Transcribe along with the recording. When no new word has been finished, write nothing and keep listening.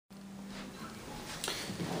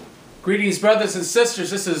Greetings, brothers and sisters.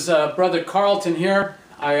 This is Brother Carlton here.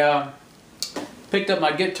 I picked up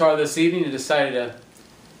my guitar this evening and decided to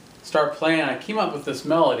start playing. I came up with this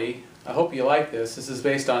melody. I hope you like this. This is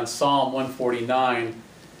based on Psalm 149,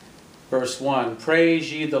 verse 1.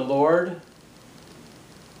 Praise ye the Lord.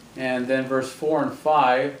 And then verse 4 and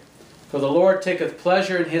 5. For the Lord taketh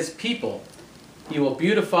pleasure in his people. He will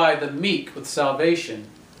beautify the meek with salvation.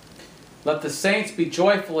 Let the saints be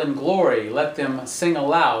joyful in glory. Let them sing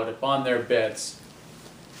aloud upon their beds.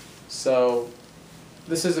 So,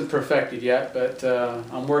 this isn't perfected yet, but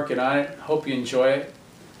I'm working on it. Hope you enjoy it.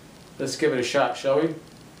 Let's give it a shot, shall we?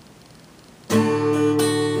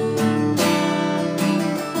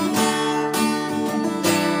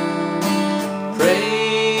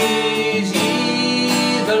 Praise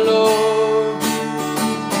ye the Lord.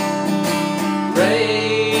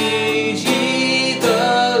 Praise ye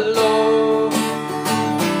the Lord.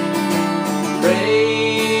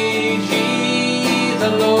 Praise ye the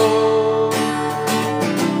Lord.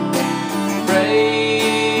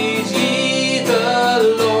 Praise ye the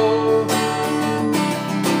Lord.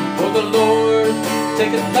 For the Lord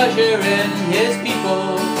taketh pleasure in his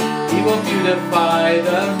people. He will beautify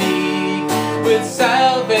the meek with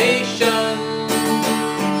salvation.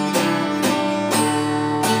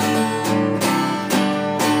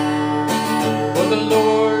 For the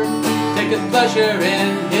Lord taketh pleasure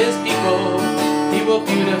in his people. He will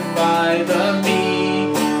beautify the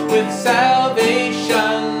meek with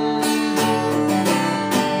salvation.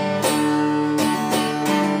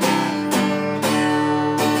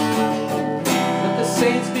 Let the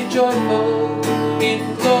saints be joyful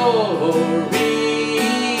in glory.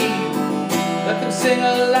 Let them sing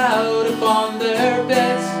aloud upon their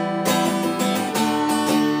beds.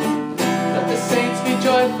 Let the saints be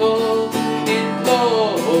joyful in glory.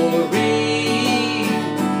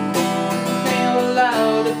 Sing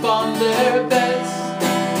aloud upon their beds.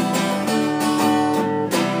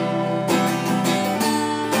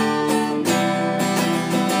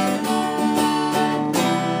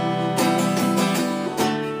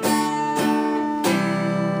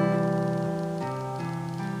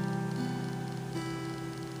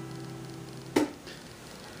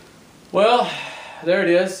 Well, there it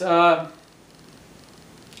is. What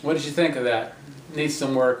did you think of that? Needs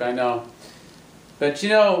some work, I know. But you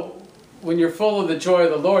know, when you're full of the joy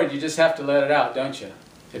of the Lord, you just have to let it out, don't you?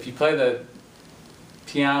 If you play the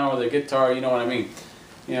piano or the guitar, you know what I mean.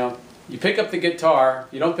 You know, you pick up the guitar,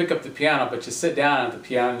 you don't pick up the piano, but you sit down at the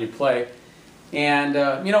piano and you play. And,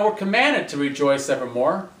 you know, we're commanded to rejoice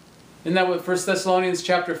evermore. Isn't that what 1 Thessalonians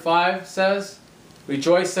chapter 5 says?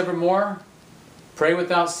 Rejoice evermore. Pray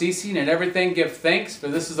without ceasing, and everything give thanks, for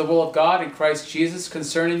this is the will of God in Christ Jesus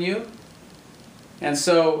concerning you. And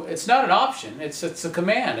so it's not an option, it's a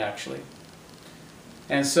command actually.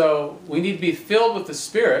 And so we need to be filled with the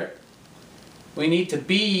Spirit. We need to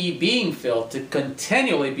be being filled, to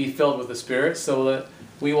continually be filled with the Spirit, so that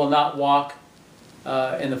we will not walk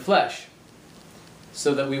in the flesh.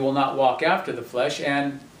 So that we will not walk after the flesh.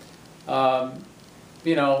 And,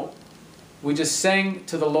 you know, we just sang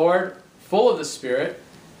to the Lord full of the Spirit,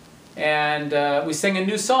 and we sang a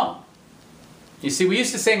new song. You see, we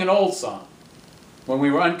used to sing an old song when we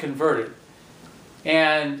were unconverted.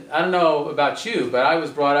 And I don't know about you, but I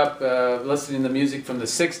was brought up listening to music from the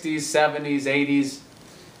 60s, 70s, 80s.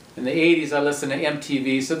 In the 80s, I listened to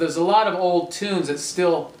MTV. So there's a lot of old tunes that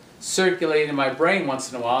still circulate in my brain once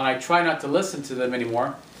in a while, and I try not to listen to them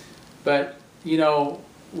anymore. But, you know,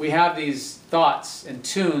 we have these thoughts and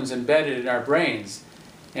tunes embedded in our brains,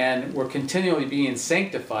 and we're continually being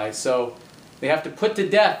sanctified. So we have to put to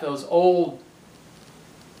death those old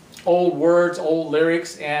words, old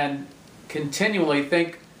lyrics, and continually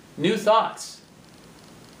think new thoughts,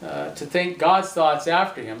 to think God's thoughts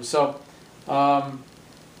after Him. So, I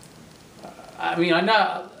mean, I'm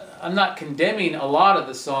not condemning a lot of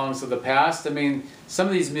the songs of the past. I mean, some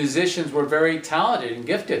of these musicians were very talented and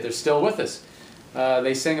gifted. They're still with us.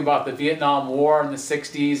 They sing about the Vietnam War in the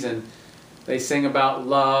 60s, and they sing about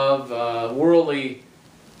love, worldly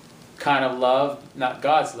kind of love, not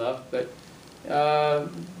God's love, but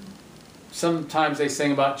sometimes they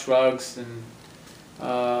sing about drugs. And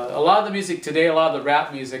a lot of the music today, a lot of the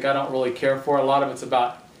rap music, I don't really care for. A lot of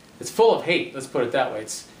it's full of hate, let's put it that way.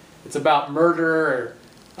 It's about murder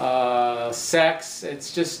or sex.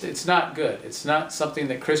 It's not good. It's not something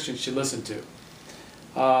that Christians should listen to.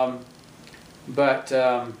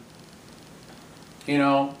 You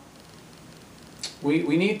know,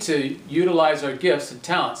 we need to utilize our gifts and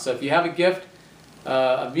talents. So if you have a gift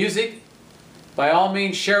of music, by all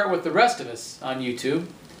means share it with the rest of us on YouTube,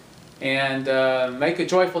 and make a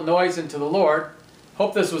joyful noise unto the Lord.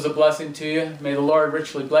 Hope this was a blessing to you. May the Lord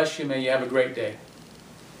richly bless you. May you have a great day.